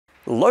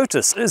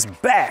Lotus is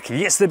back.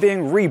 Yes, they're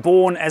being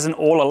reborn as an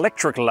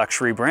all-electric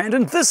luxury brand,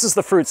 and this is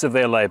the fruits of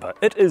their labor.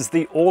 It is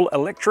the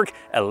all-electric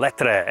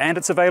Eletre, and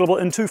it's available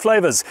in two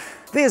flavors.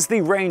 There's the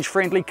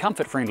range-friendly,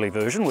 comfort-friendly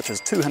version, which is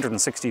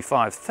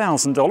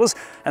 $265,000,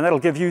 and that'll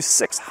give you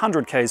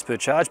 600 Ks per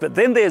charge. But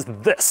then there's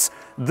this.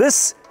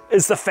 This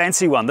is the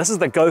fancy one. This is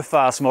the Go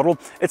Fast model.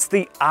 It's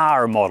the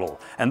R model.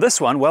 And this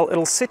one, well,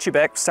 it'll set you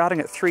back starting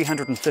at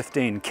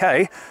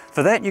 315K.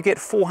 For that, you get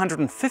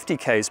 450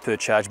 Ks per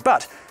charge,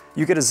 but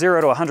you get a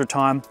 0 to 100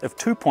 time of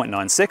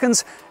 2.9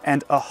 seconds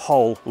and a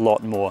whole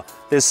lot more.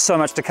 There's so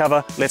much to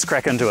cover, let's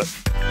crack into it.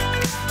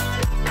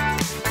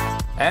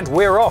 And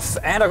we're off.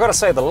 And I gotta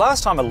say, the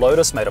last time a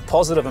Lotus made a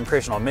positive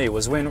impression on me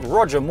was when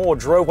Roger Moore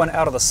drove one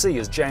out of the sea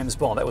as James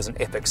Bond. That was an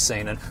epic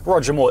scene, and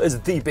Roger Moore is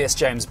the best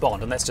James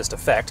Bond, and that's just a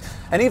fact.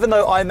 And even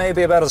though I may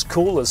be about as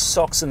cool as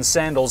socks and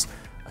sandals,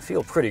 I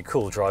feel pretty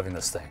cool driving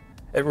this thing.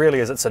 It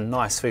really is, it's a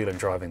nice feeling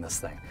driving this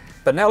thing.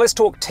 But now let's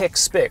talk tech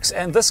specs,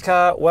 and this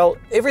car, well,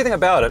 everything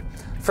about it,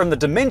 from the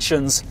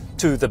dimensions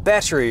to the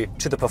battery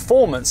to the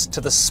performance to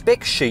the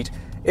spec sheet,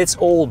 it's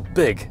all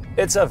big.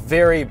 It's a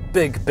very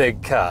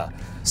big car.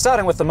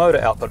 Starting with the motor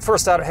output, for a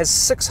start it has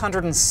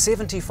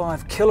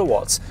 675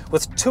 kilowatts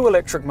with 2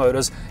 electric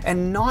motors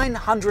and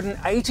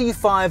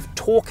 985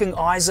 torquing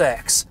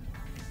Isaacs.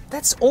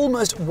 That's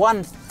almost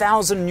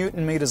 1,000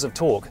 Newton meters of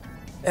torque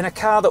in a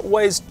car that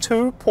weighs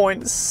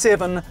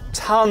 2.7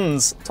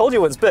 tons. Told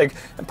you it's big,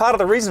 and part of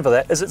the reason for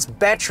that is its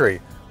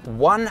battery.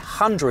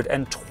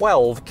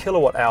 112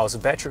 kilowatt hours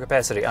of battery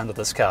capacity under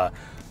this car.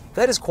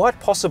 That is quite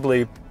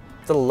possibly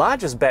the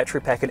largest battery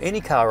pack in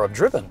any car I've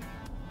driven.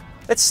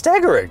 It's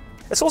staggering.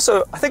 It's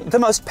also, I think, the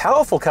most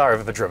powerful car I've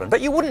ever driven, but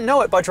you wouldn't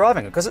know it by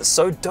driving it because it's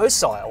so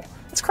docile.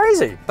 It's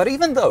crazy. But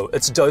even though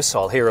it's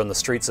docile here on the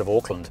streets of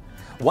Auckland,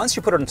 once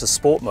you put it into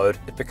sport mode,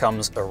 it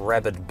becomes a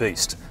rabid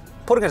beast.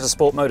 Putting it into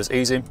sport mode is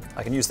easy.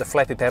 I can use the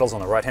flappy paddles on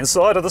the right-hand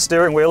side of the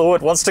steering wheel, or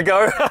it wants to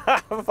go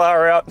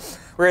far out.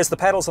 Whereas the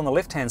paddles on the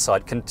left-hand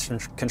side can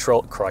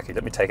control, crikey,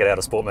 let me take it out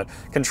of sport mode,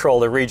 control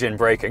the regen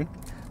braking.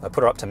 I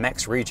put it up to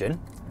max regen.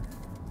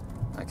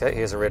 Okay,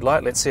 here's a red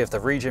light. Let's see if the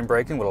regen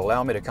braking will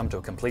allow me to come to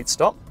a complete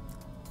stop.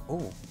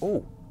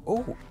 Ooh.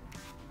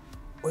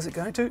 Was it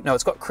going to? No,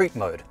 it's got creep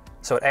mode.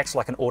 So it acts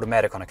like an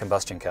automatic on a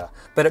combustion car.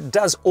 But it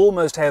does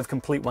almost have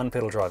complete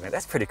one-pedal driving.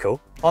 That's pretty cool.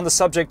 On the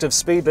subject of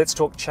speed, let's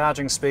talk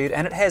charging speed.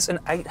 And it has an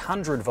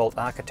 800-volt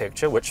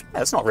architecture, which,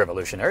 it's not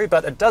revolutionary,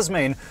 but it does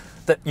mean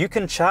that you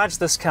can charge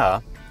this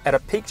car at a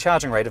peak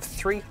charging rate of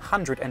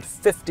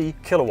 350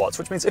 kilowatts,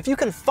 which means if you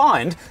can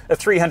find a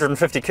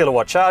 350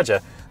 kilowatt charger,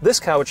 this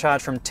car would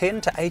charge from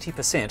 10 to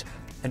 80%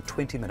 in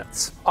 20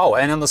 minutes. Oh,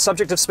 and on the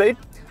subject of speed,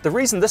 the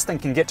reason this thing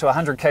can get to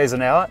 100 k's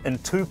an hour in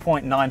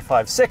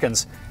 2.95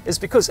 seconds is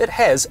because it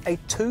has a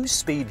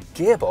 2-speed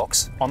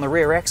gearbox on the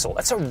rear axle.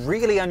 That's a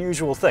really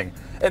unusual thing.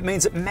 It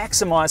means it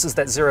maximizes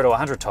that 0 to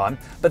 100 time,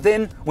 but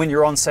then when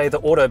you're on, say, the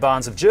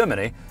Autobahns of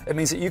Germany, it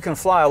means that you can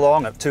fly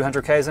along at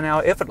 200 k's an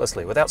hour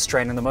effortlessly without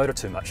straining the motor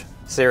too much.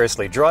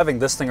 Seriously, driving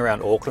this thing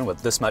around Auckland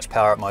with this much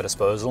power at my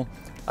disposal,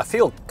 I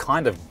feel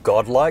kind of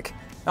godlike.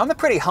 Now, I'm a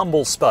pretty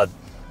humble spud,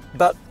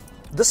 but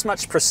this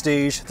much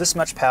prestige, this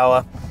much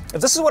power.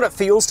 If this is what it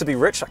feels to be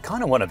rich, I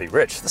kind of want to be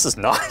rich. This is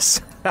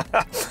nice.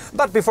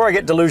 But before I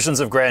get delusions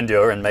of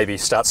grandeur and maybe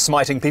start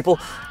smiting people,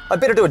 I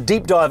better do a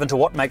deep dive into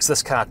what makes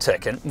this car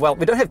tick. And well,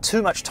 we don't have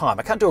too much time.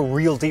 I can't do a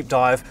real deep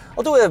dive.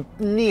 I'll do a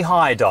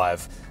knee-high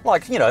dive.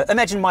 Like, you know,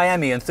 imagine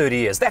Miami in 30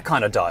 years, that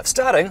kind of dive,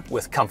 starting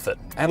with comfort.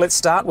 And let's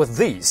start with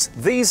these.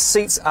 These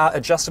seats are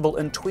adjustable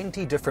in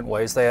 20 different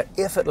ways. They are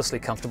effortlessly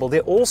comfortable.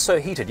 They're also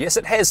heated. Yes,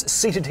 it has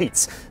seated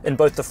heats in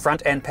both the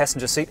front and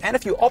passenger seat. And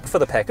if you opt for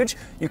the package,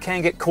 you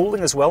can get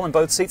cooling as well in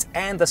both seats.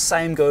 And the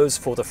same goes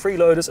for the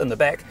freeloaders in the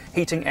back.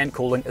 Heating and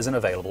cooling is an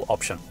available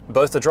option.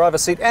 Both the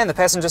driver's seat and the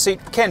passenger seat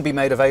can be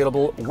made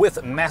available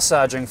with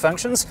massaging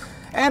functions.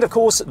 And of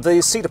course,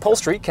 the seat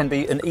upholstery can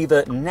be in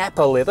either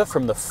Napa leather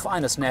from the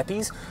finest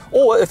nappies,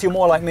 or if you're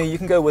more like me, you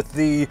can go with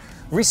the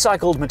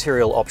recycled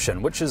material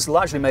option, which is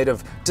largely made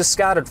of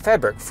discarded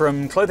fabric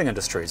from clothing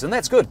industries. And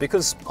that's good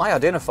because I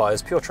identify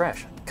as pure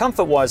trash.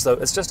 Comfort-wise though,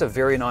 it's just a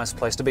very nice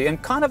place to be,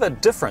 and kind of a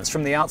difference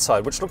from the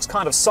outside, which looks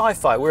kind of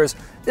sci-fi, whereas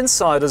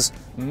inside is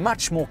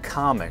much more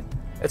calming.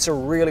 It's a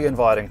really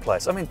inviting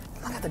place. I mean,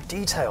 look at the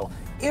detail.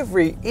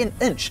 Every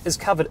inch is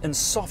covered in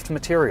soft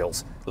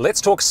materials.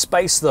 Let's talk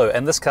space though,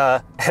 and this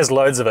car has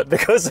loads of it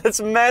because it's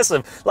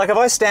massive. Like if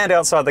I stand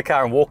outside the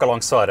car and walk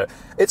alongside it,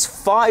 it's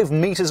 5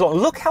 meters long.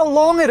 Look how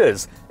long it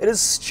is. It is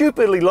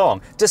stupidly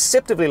long,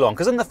 deceptively long,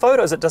 because in the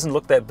photos it doesn't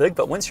look that big,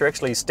 but once you're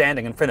actually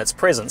standing in front of its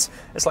presence,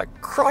 it's like,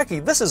 crikey,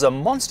 this is a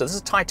monster. This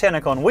is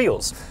Titanic on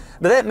wheels.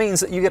 But that means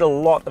that you get a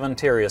lot of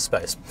interior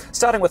space.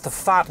 Starting with the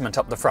fartment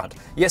up the front.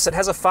 Yes, it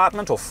has a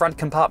fartment or front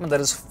compartment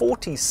that is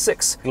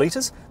 46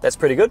 litres. That's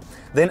pretty good.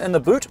 Then in the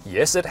boot,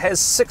 yes, it has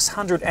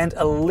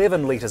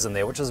 611 litres in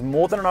there, which is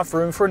more than enough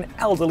room for an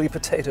elderly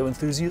potato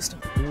enthusiast.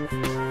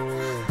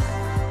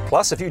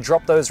 Plus, if you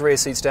drop those rear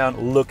seats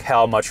down, look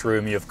how much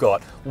room you've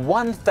got.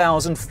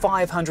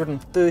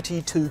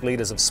 1,532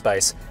 litres of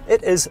space.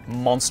 It is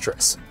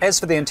monstrous. As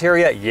for the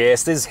interior,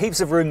 yes, there's heaps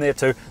of room there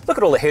too. Look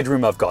at all the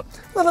headroom I've got.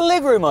 Look at the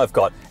legroom I've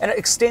got. And it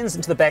extends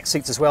into the back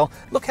seats as well.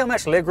 Look how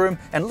much legroom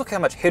and look how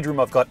much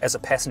headroom I've got as a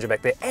passenger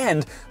back there.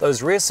 And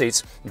those rear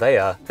seats, they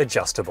are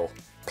adjustable.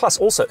 Plus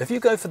also, if you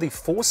go for the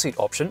 4-seat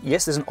option,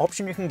 yes, there's an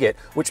option you can get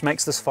which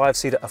makes this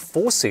 5-seater a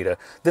 4-seater,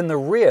 then the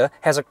rear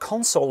has a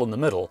console in the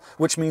middle,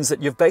 which means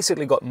that you've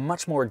basically got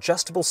much more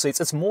adjustable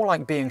seats. It's more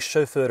like being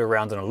chauffeured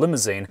around in a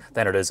limousine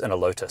than it is in a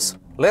Lotus.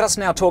 Let us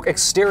now talk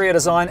exterior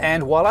design,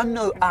 and while I'm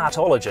no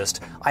artologist,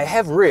 I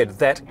have read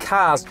that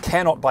cars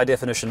cannot by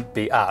definition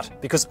be art,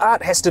 because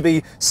art has to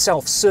be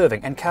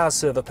self-serving, and cars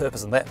serve a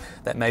purpose, and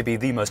that may be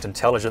the most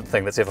intelligent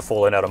thing that's ever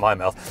fallen out of my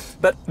mouth.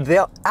 But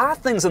there are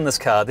things in this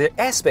car, there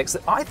are aspects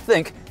that I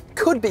think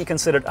could be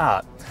considered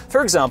art.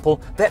 For example,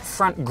 that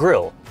front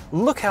grille.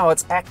 Look how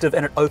it's active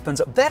and it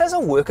opens up. That is a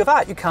work of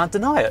art, you can't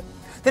deny it.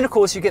 Then of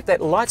course you get that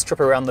light strip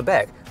around the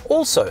back.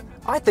 Also,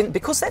 I think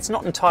because that's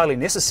not entirely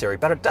necessary,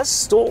 but it does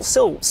still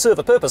serve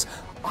a purpose,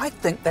 I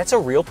think that's a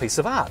real piece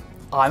of art.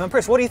 I'm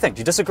impressed. What do you think?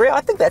 Do you disagree?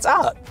 I think that's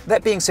art.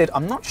 That being said,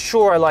 I'm not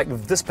sure I like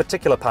this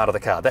particular part of the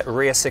car, that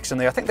rear section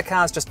there. I think the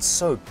car's just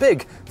so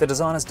big, the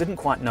designers didn't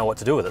quite know what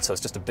to do with it, so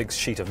it's just a big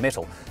sheet of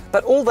metal.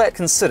 But all that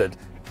considered,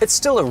 it's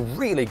still a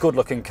really good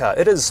looking car.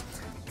 It is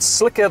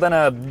slicker than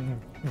a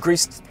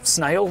greased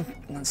snail.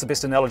 That's the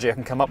best analogy I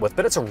can come up with,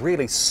 but it's a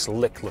really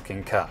slick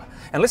looking car.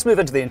 And let's move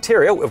into the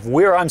interior of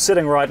where I'm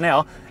sitting right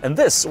now. And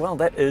this, well,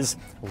 that is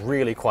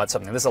really quite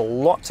something. There's a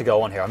lot to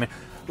go on here. I mean,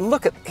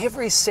 look at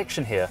every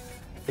section here.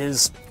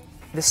 There's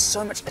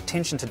so much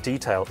attention to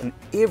detail in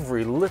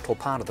every little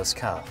part of this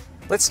car.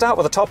 Let's start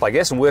with the top, I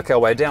guess, and work our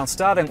way down,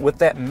 starting with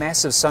that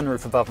massive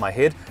sunroof above my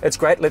head. It's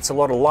great, lets a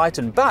lot of light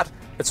in, but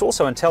it's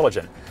also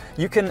intelligent.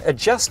 You can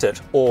adjust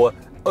it or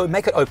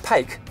make it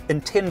opaque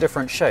in 10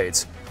 different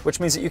shades, which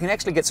means that you can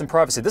actually get some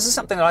privacy. This is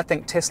something that I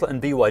think Tesla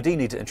and BYD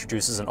need to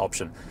introduce as an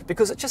option,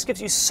 because it just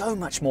gives you so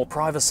much more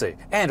privacy.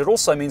 And it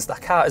also means the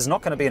car is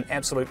not going to be an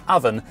absolute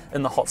oven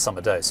in the hot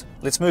summer days.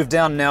 Let's move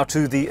down now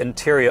to the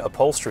interior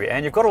upholstery,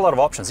 and you've got a lot of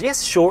options.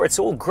 Yes, sure, it's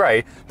all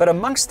grey, but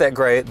amongst that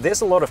grey,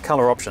 there's a lot of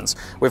colour options.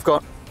 We've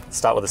got,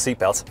 start with the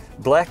seatbelts,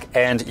 black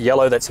and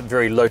yellow, that's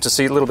very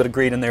Lotusy, a little bit of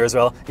green in there as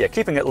well. Yeah,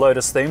 keeping it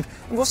Lotus themed.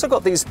 We've also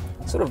got these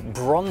sort of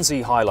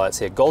bronzy highlights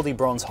here, goldy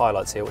bronze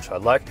highlights here, which I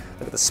like.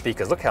 Look at the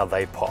speakers, look how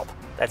they pop.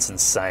 That's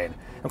insane.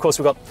 Of course,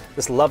 we've got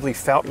this lovely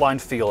felt line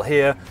feel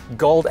here,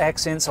 gold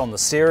accents on the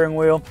steering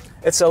wheel.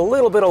 It's a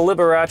little bit of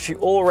Liberace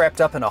all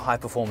wrapped up in a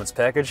high-performance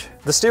package.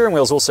 The steering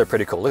wheel is also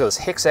pretty cool. Look at this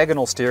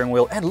hexagonal steering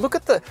wheel, and look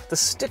at the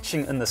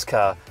stitching in this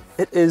car.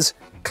 It is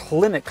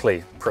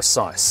clinically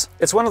precise.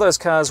 It's one of those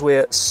cars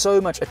where so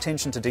much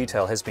attention to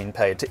detail has been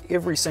paid to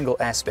every single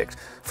aspect,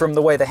 from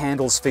the way the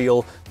handles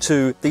feel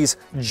to these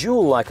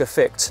jewel-like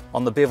effects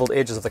on the beveled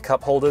edges of the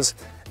cup holders.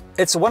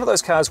 It's one of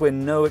those cars where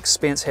no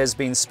expense has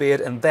been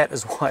spared, and that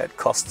is why it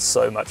costs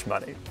so much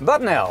money.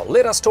 But now,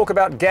 let us talk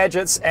about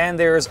gadgets, and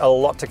there is a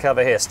lot to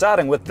cover here,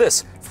 starting with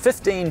this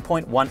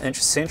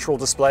 15.1-inch central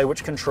display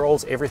which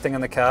controls everything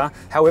in the car.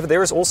 However,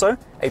 there is also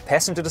a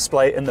passenger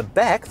display in the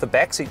back for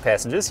backseat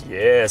passengers.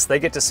 Yes, they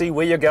get to see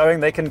where you're going,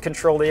 they can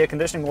control the air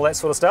conditioning, all that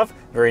sort of stuff.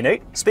 Very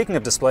neat. Speaking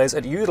of displays,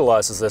 it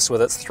utilizes this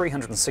with its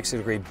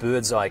 360-degree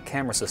bird's eye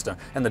camera system,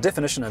 and the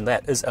definition in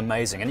that is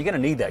amazing. And you're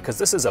going to need that because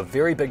this is a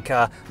very big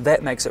car.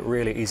 That makes it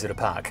really easy to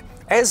park.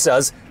 As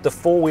does the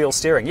four-wheel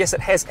steering. Yes, it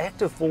has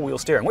active four-wheel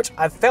steering, which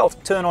I've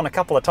felt turn on a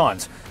couple of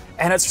times,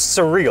 and it's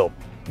surreal.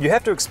 You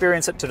have to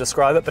experience it to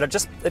describe it, but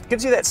it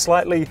gives you that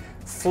slightly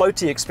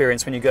floaty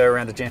experience when you go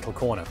around a gentle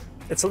corner.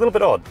 It's a little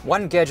bit odd.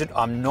 One gadget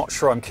I'm not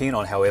sure I'm keen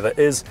on, however,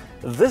 is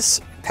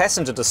this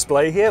passenger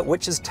display here,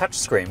 which is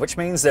touchscreen, which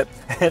means that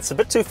it's a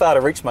bit too far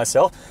to reach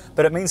myself,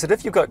 but it means that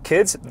if you've got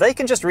kids, they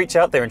can just reach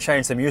out there and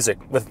change the music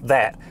with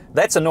that.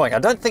 That's annoying. I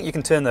don't think you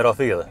can turn that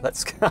off either.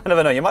 That's kind of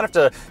annoying. You might have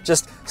to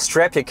just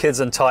strap your kids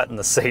in tight in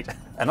the seat.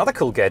 Another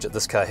cool gadget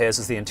this car has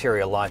is the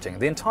interior lighting.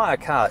 The entire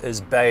car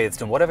is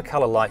bathed in whatever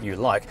color light you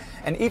like,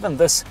 and even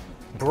this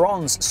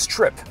bronze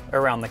strip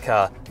around the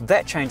car,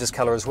 that changes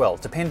color as well,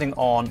 depending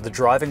on the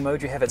driving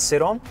mode you have it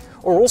set on,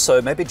 or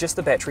also maybe just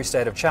the battery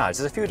state of charge.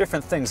 There's a few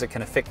different things that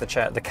can affect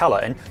the color,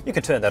 and you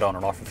can turn that on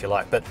and off if you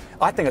like, but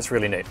I think it's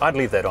really neat. I'd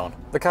leave that on.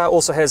 The car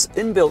also has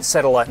inbuilt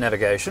satellite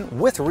navigation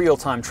with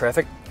real-time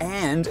traffic,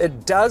 and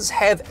it does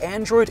have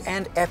Android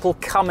and Apple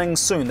coming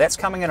soon. That's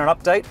coming in an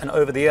update, an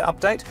over-the-air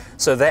update,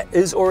 so that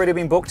is already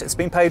been booked, it's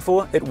been paid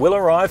for, it will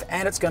arrive,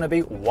 and it's going to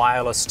be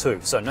wireless too,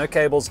 so no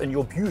cables in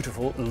your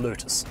beautiful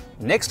Lotus.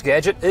 Next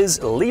gadget is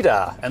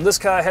LiDAR, and this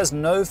car has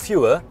no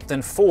fewer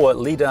than 4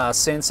 LiDAR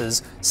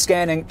sensors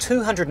scanning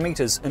 200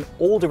 meters in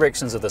all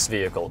directions of this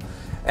vehicle.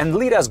 And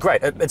LiDAR's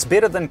great. It's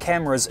better than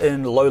cameras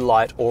in low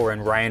light or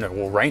in rain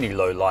or rainy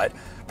low light.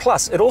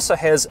 Plus, it also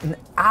has an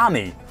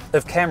army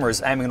of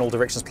cameras aiming in all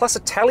directions, plus a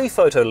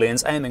telephoto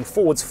lens aiming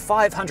forwards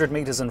 500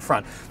 meters in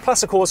front.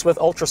 Plus, of course, with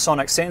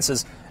ultrasonic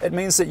sensors, it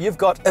means that you've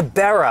got a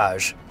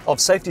barrage of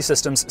safety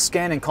systems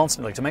scanning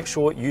constantly to make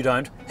sure you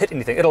don't hit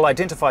anything. It'll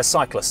identify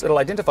cyclists, it'll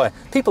identify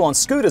people on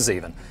scooters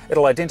even,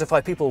 it'll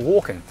identify people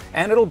walking,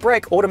 and it'll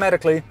brake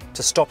automatically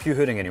to stop you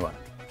hurting anyone.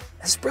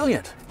 It's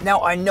brilliant.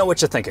 Now, I know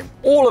what you're thinking.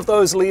 All of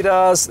those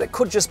LiDARs, that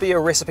could just be a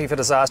recipe for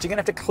disaster. You're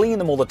gonna have to clean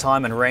them all the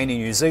time in rainy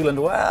New Zealand.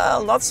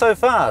 Well, not so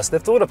fast.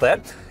 They've thought of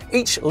that.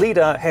 Each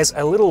LiDAR has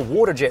a little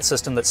water jet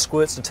system that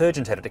squirts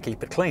detergent at it to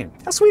keep it clean.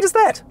 How sweet is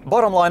that?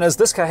 Bottom line is,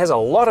 this car has a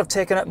lot of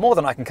tech in it, more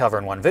than I can cover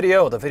in one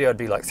video. The video would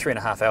be like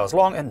 3.5 hours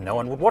long and no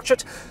one would watch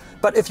it.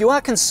 But if you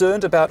are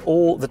concerned about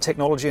all the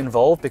technology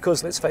involved,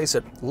 because let's face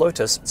it,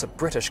 Lotus, it's a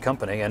British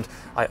company and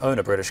I own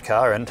a British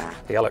car and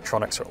the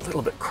electronics are a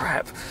little bit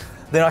crap,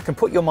 then I can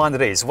put your mind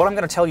at ease. What I'm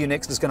going to tell you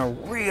next is going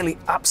to really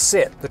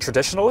upset the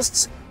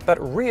traditionalists, but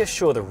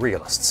reassure the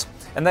realists.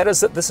 And that is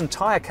that this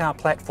entire car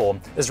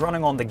platform is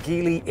running on the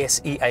Geely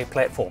SEA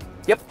platform.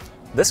 Yep,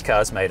 this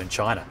car is made in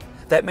China.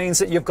 That means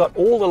that you've got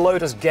all the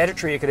Lotus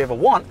gadgetry you could ever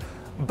want,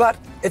 but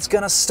it's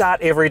going to start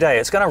every day.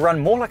 It's going to run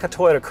more like a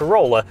Toyota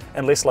Corolla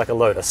and less like a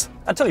Lotus.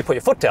 Until you put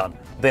your foot down,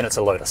 then it's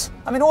a Lotus.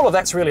 I mean, all of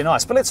that's really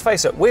nice, but let's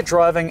face it, we're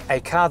driving a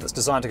car that's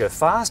designed to go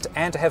fast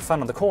and to have fun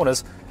on the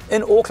corners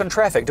in Auckland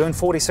traffic doing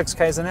 46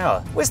 k's an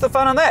hour. Where's the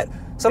fun in that?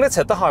 So let's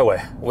hit the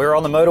highway. We're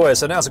on the motorway,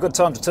 so now's a good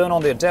time to turn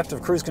on the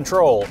adaptive cruise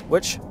control,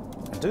 which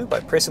I do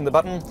by pressing the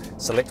button,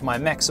 select my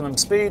maximum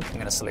speed. I'm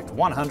going to select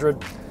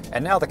 100,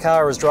 and now the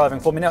car is driving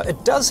for me. Now,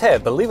 it does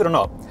have, believe it or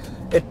not,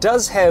 it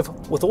does have,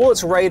 with all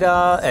its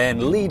radar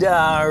and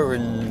LiDAR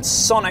and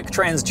sonic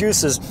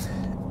transducers,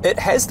 it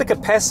has the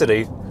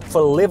capacity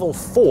for level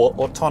 4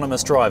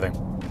 autonomous driving.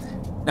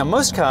 Now,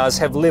 most cars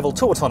have level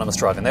 2 autonomous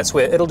driving. That's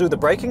where it'll do the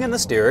braking and the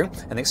steering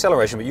and the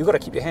acceleration, but you've got to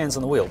keep your hands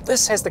on the wheel.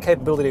 This has the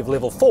capability of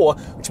level 4,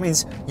 which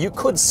means you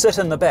could sit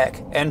in the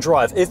back and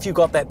drive if you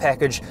got that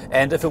package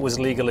and if it was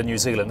legal in New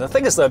Zealand. The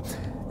thing is though,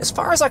 as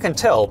far as I can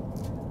tell,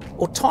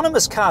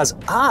 autonomous cars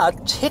are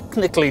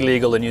technically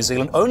legal in New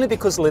Zealand only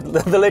because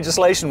the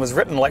legislation was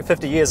written like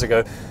 50 years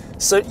ago.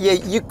 So yeah,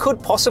 you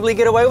could possibly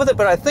get away with it,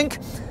 but I think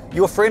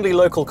your friendly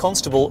local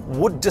constable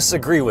would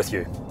disagree with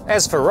you.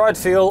 As for ride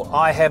feel,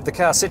 I have the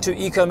car set to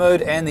eco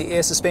mode and the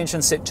air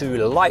suspension set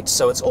to light,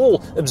 so it's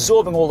all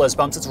absorbing all those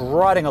bumps. It's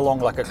riding along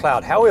like a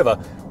cloud. However,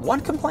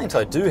 one complaint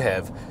I do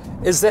have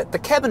is that the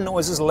cabin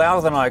noise is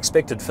louder than I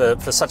expected for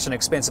such an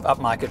expensive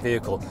upmarket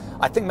vehicle.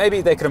 I think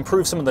maybe they could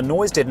improve some of the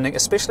noise deadening,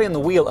 especially in the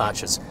wheel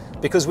arches,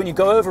 because when you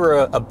go over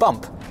a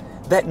bump,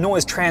 that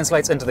noise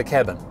translates into the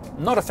cabin.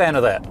 Not a fan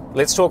of that.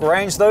 Let's talk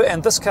range though,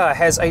 and this car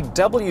has a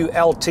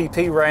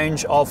WLTP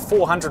range of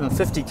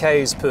 450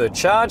 k's per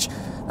charge.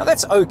 Now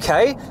that's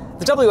okay.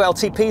 The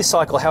WLTP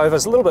cycle, however,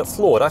 is a little bit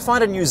flawed. I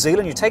find in New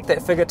Zealand, you take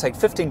that figure, take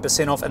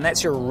 15% off, and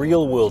that's your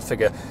real world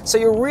figure. So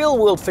your real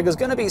world figure is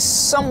going to be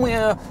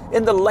somewhere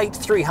in the late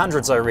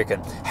 300s, I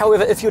reckon.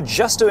 However, if you're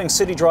just doing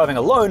city driving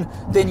alone,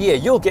 then yeah,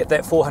 you'll get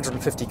that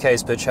 450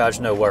 k's per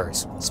charge, no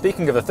worries.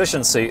 Speaking of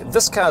efficiency,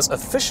 this car's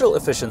official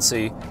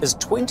efficiency is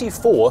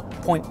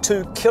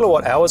 24.2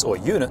 kilowatt hours or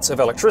units of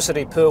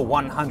electricity per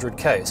 100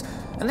 k's.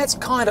 And that's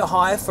kind of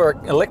high for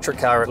an electric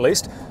car at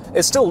least.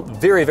 It's still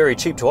very, very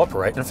cheap to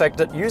operate. In fact,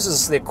 it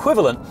uses the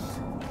equivalent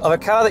of a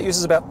car that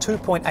uses about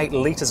 2.8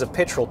 litres of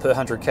petrol per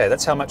 100k.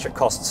 That's how much it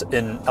costs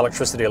in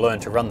electricity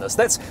alone to run this.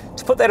 That's,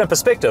 to put that in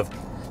perspective,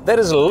 that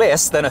is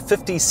less than a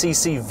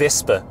 50cc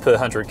Vespa per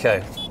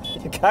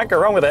 100k. You can't go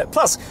wrong with that.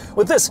 Plus,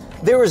 with this,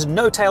 there is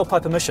no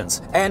tailpipe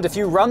emissions. And if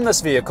you run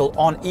this vehicle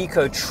on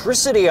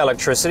Ecotricity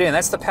electricity, and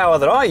that's the power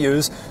that I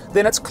use,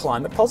 then it's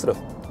climate positive.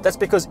 That's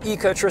because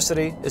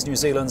Ecotricity is New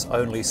Zealand's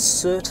only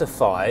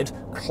certified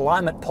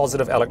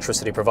climate-positive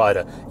electricity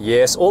provider.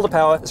 Yes, all the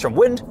power is from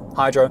wind,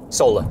 hydro,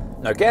 solar.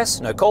 No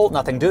gas, no coal,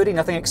 nothing dirty,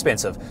 nothing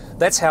expensive.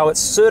 That's how it's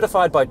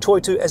certified by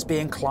Toitu as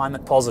being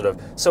climate positive.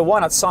 So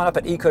why not sign up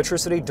at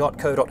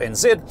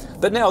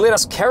ecotricity.co.nz? But now let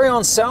us carry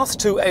on south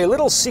to a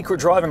little secret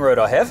driving road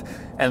I have,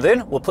 and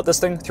then we'll put this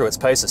thing through its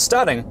paces,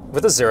 starting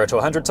with a 0 to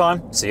 100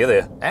 time. See you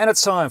there. And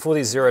it's time for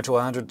the 0 to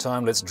 100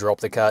 time. Let's drop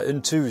the car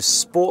into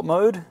sport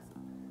mode.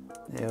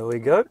 There we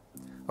go.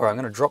 All right, I'm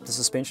going to drop the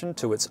suspension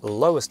to its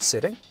lowest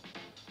setting.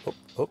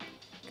 Oh,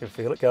 can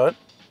feel it going.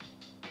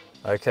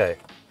 Okay,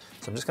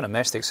 so I'm just going to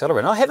mash the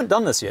accelerator. I haven't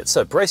done this yet,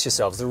 so brace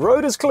yourselves. The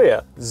road is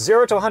clear.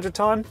 0 to 100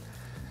 time.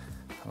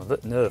 I'm a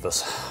bit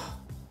nervous.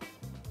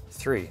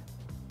 3,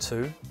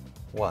 2,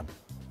 1.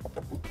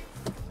 What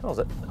was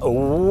it?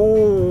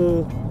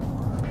 Oh,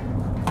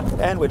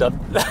 and we're done.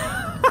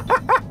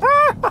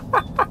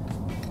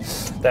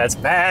 That's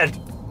bad.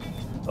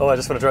 Oh, I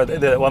just want to try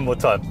that one more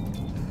time.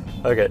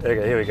 Okay,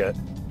 here we go.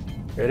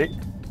 Ready?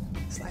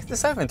 It's like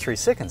this over in 3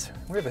 seconds.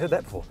 We ever heard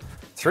that before?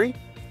 3,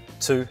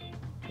 2,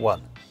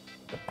 1.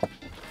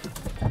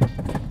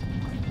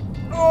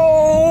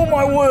 Oh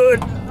my word!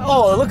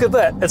 Oh, look at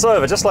that. It's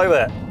over, just like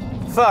that.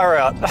 Far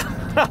out.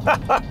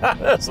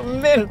 That's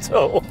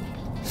mental.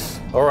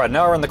 All right,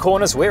 now we're in the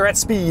corners. We're at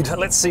speed.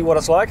 Let's see what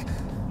it's like.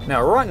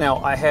 Now, right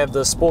now I have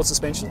the sport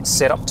suspension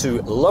set up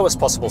to lowest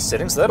possible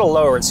settings, so that'll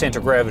lower its center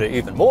of gravity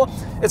even more.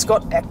 It's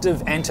got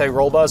active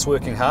anti-roll bars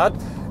working hard.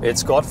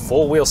 It's got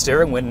four-wheel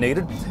steering when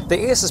needed. The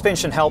air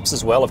suspension helps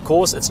as well, of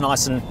course. It's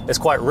nice and it's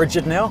quite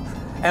rigid now.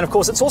 And of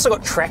course, it's also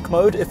got track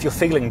mode if you're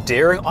feeling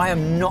daring. I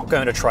am not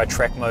going to try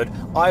track mode.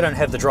 I don't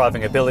have the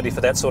driving ability for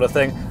that sort of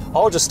thing.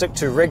 I'll just stick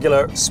to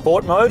regular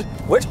sport mode,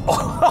 which,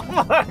 oh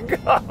my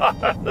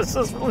God, this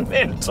is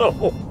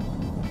mental.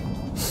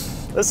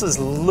 This is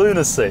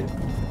lunacy.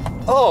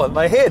 Oh,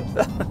 my head.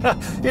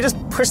 You just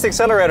push the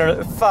accelerator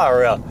and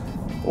far out.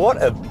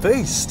 What a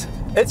beast.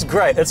 It's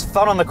great, it's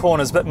fun on the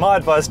corners, but my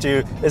advice to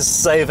you is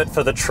save it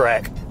for the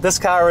track. This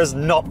car is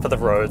not for the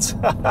roads.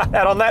 And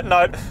on that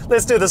note,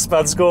 let's do the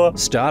spud score.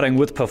 Starting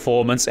with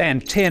performance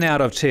and 10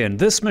 out of 10,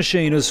 this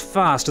machine is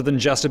faster than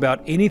just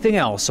about anything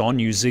else on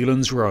New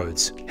Zealand's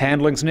roads.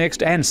 Handling's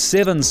next, and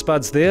 7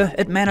 spuds there.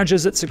 It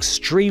manages its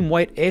extreme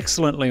weight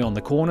excellently on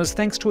the corners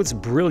thanks to its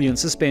brilliant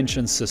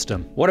suspension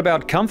system. What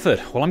about comfort?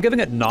 Well, I'm giving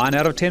it 9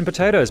 out of 10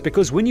 potatoes,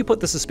 because when you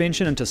put the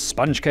suspension into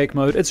sponge cake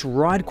mode, its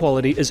ride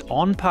quality is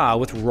on par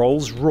with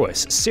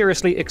Rolls-Royce.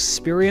 Seriously,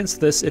 experience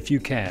this if you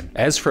can.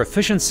 As for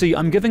efficiency,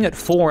 I'm giving it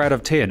 4 out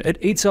of 10. It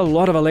eats a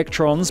lot of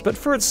electrons, but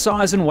for its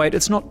size and weight,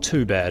 it's not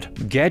too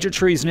bad.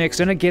 Gadgetry's next,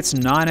 and it gets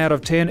 9 out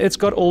of 10. It's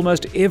got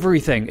almost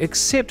everything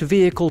except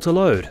vehicle to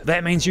load.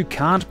 That means you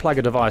can't plug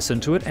a device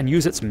into it and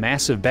use its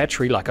massive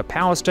battery like a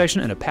power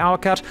station in a power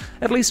cut,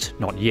 at least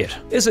not yet.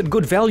 Is it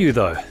good value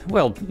though?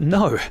 Well,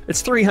 no.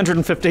 It's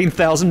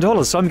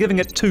 $315,000, so I'm giving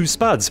it 2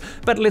 spuds.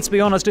 But let's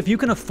be honest, if you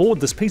can afford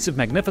this piece of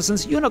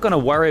magnificence, you're not going to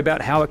worry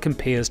about how it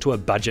compares to a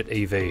budget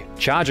EV.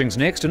 Charging's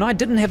next, and I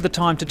didn't have the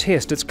time to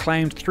test its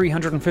claimed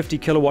 350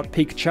 kilowatt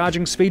peak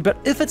charging speed, but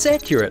if it's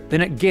accurate, then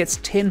it gets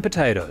 10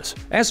 potatoes.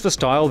 As for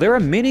style, there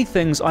are many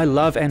things I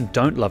love and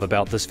don't love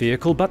about this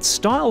vehicle, but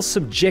style's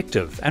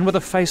subjective, and with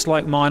a face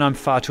like mine, I'm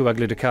far too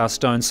ugly to cast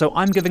stones, so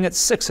I'm giving it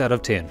 6 out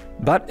of 10.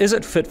 But is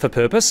it fit for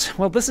purpose?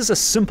 Well, this is a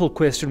simple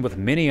question with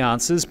many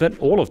answers, but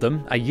all of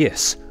them are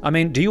yes. I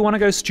mean, do you want to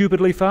go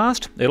stupidly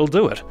fast? It'll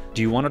do it.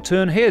 Do you want to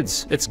turn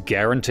heads? It's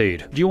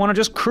guaranteed. Do you want to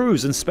just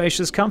cruise in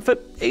spacious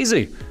comfort?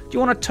 Easy. Do you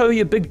want to tow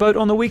your big boat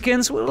on the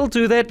weekends? Well, it'll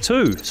do that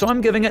too. So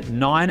I'm giving it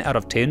 9 out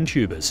of 10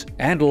 tubers.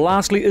 And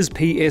lastly is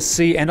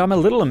PSC, and I'm a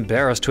little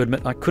embarrassed to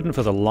admit I couldn't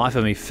for the life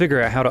of me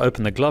figure out how to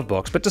open the glove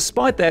box, but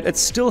despite that, it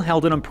still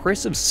held an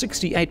impressive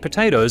 68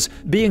 potatoes,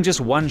 being just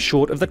 1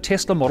 short of the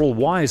Tesla Model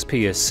Y's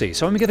PSC.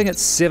 So I'm giving it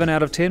 7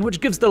 out of 10, which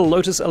gives the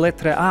Lotus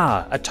Eletre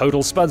R a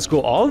total spud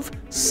score of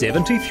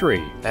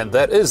 73. And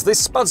that is the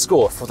spud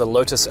score for the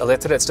Lotus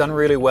Eletre. It's done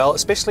really well,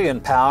 especially in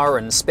power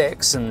and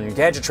specs and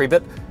gadgetry,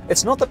 but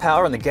it's not the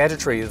power and the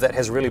gadgetry that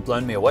has really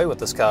blown me away with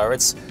this car.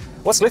 It's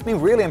what's left me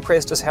really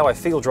impressed is how I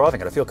feel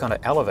driving it. I feel kind of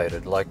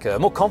elevated, like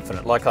more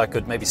confident, like I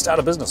could maybe start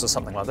a business or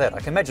something like that. I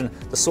can imagine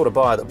the sort of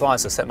buyer that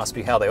buys this, that must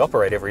be how they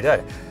operate every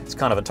day. It's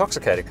kind of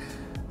intoxicating.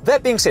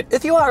 That being said,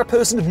 if you are a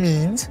person of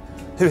means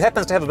who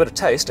happens to have a bit of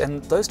taste,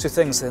 and those two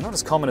things, they're not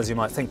as common as you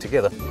might think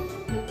together,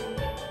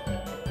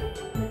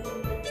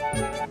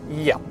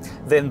 yeah,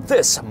 then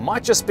this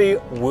might just be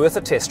worth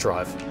a test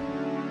drive.